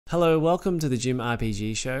Hello, welcome to the Gym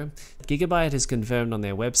RPG show. Gigabyte has confirmed on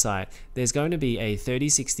their website there's going to be a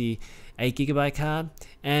 3060 8GB card,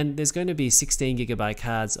 and there's going to be 16GB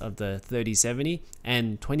cards of the 3070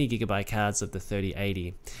 and 20GB cards of the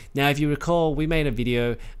 3080. Now, if you recall, we made a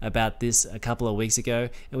video about this a couple of weeks ago,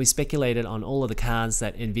 and we speculated on all of the cards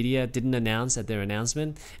that Nvidia didn't announce at their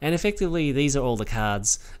announcement, and effectively these are all the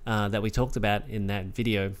cards that we talked about in that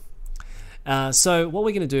video. So what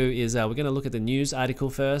we're going to do is we're going to look at the news article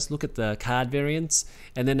first, look at the card variants,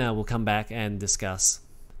 and then we'll come back and discuss.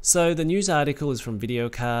 So the news article is from Video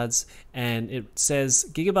Cards, and it says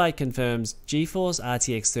Gigabyte confirms GeForce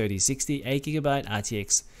RTX 3060, 8GB,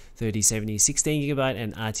 RTX 3070, 16GB,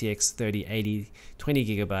 and RTX 3080,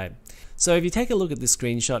 20GB. So if you take a look at this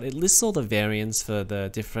screenshot, it lists all the variants for the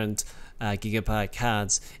different Gigabyte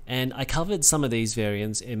cards, and I covered some of these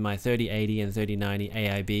variants in my 3080 and 3090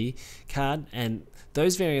 AIB card, and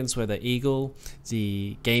those variants were the Eagle,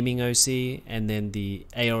 the Gaming OC, and then the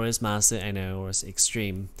Aorus Master and Aorus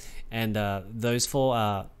Extreme, and those four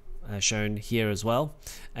are shown here as well.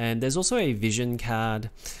 And there's also a Vision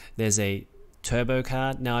card, there's a Turbo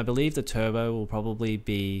card. Now I believe the Turbo will probably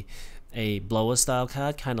be a blower style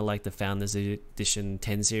card, kind of like the Founders Edition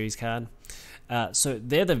 10 series card. So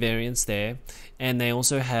they're the variants there, and they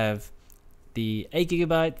also have the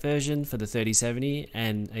 8GB version for the 3070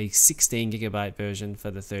 and a 16GB version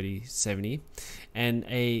for the 3070, and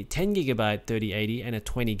a 10GB 3080 and a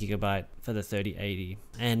 20GB for the 3080.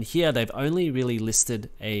 And here they've only really listed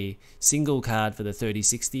a single card for the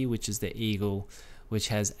 3060, which is the Eagle, which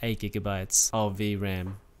has 8GB of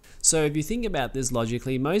VRAM. So if you think about this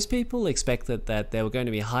logically, most people expected that there were going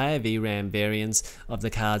to be higher VRAM variants of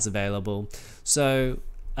the cards available. So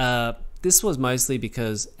this was mostly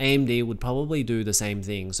because AMD would probably do the same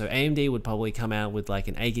thing. So AMD would probably come out with like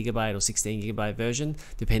an 8GB or 16GB version,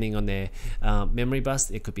 depending on their memory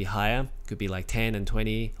bus. It could be higher, it could be like 10 and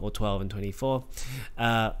 20 or 12 and 24.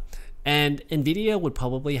 And Nvidia would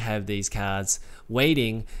probably have these cards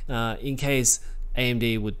waiting in case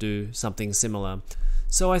AMD would do something similar.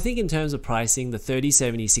 So I think in terms of pricing, the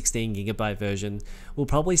 3070 16GB version will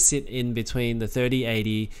probably sit in between the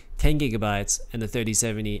 3080 10GB and the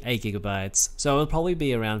 3070 8GB. So it'll probably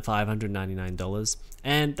be around $599,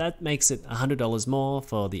 and that makes it $100 more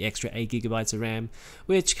for the extra 8GB of RAM,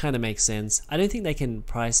 which kind of makes sense. I don't think they can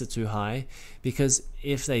price it too high, because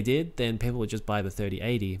if they did, then people would just buy the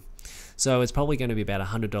 3080. So it's probably going to be about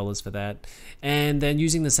 $100 for that. And then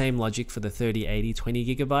using the same logic for the 3080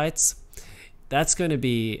 20GB, that's going to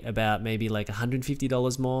be about maybe like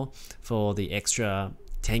 $150 more for the extra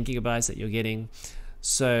 10GB that you're getting.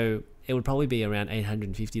 So it would probably be around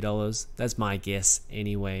 $850. That's my guess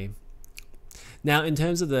anyway. Now in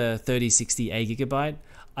terms of the 3060 8GB,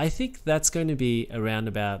 I think that's going to be around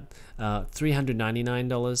about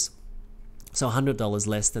 $399. So $100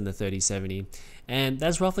 less than the 3070. And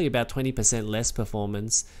that's roughly about 20% less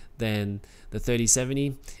performance than the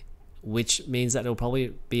 3070. Which means that it'll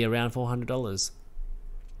probably be around $400.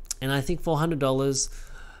 And I think $400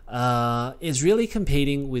 is really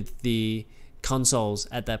competing with the consoles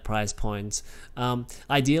at that price point.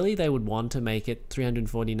 Ideally, they would want to make it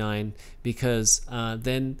 $349, because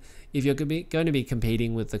then if you're going to be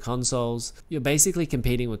competing with the consoles, you're basically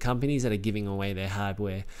competing with companies that are giving away their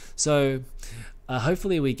hardware. So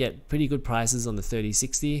hopefully we get pretty good prices on the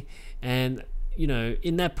 3060, and you know,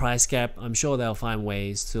 in that price gap, I'm sure they'll find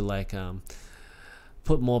ways to like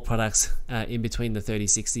put more products in between the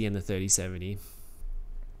 3060 and the 3070.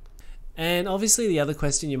 And obviously the other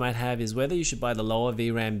question you might have is whether you should buy the lower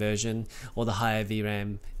VRAM version or the higher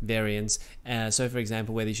VRAM variants. So for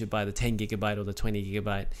example, whether you should buy the 10GB or the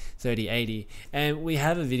 20GB 3080. And we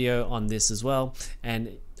have a video on this as well,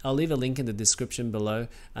 and I'll leave a link in the description below,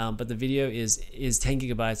 but the video is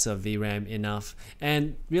 10GB of VRAM enough?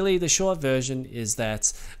 And really the short version is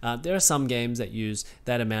that there are some games that use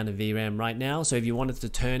that amount of VRAM right now. So if you wanted to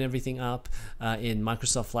turn everything up in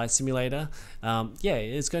Microsoft Flight Simulator, yeah,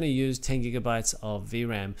 it's going to use 10GB of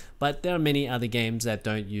VRAM, but there are many other games that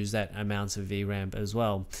don't use that amount of VRAM as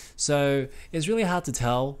well. So it's really hard to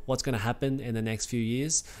tell what's going to happen in the next few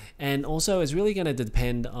years, and also it's really going to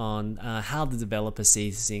depend on how the developer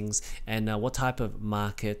sees things and what type of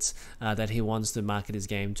market that he wants to market his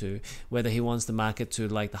game to, whether he wants to market to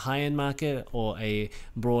like the high-end market or a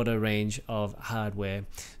broader range of hardware.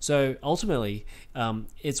 So ultimately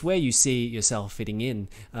it's where you see yourself fitting in.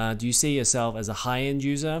 Do you see yourself as a high-end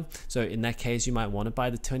user? So in that case you might want to buy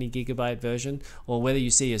the 20GB version, or whether you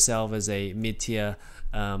see yourself as a mid-tier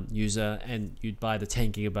user and you'd buy the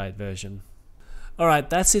 10GB version.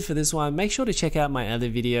 Alright, that's it for this one. Make sure to check out my other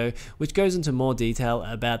video, which goes into more detail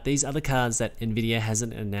about these other cards that Nvidia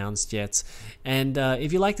hasn't announced yet. And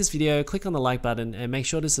if you like this video, click on the like button and make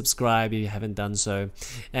sure to subscribe if you haven't done so.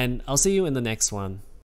 And I'll see you in the next one.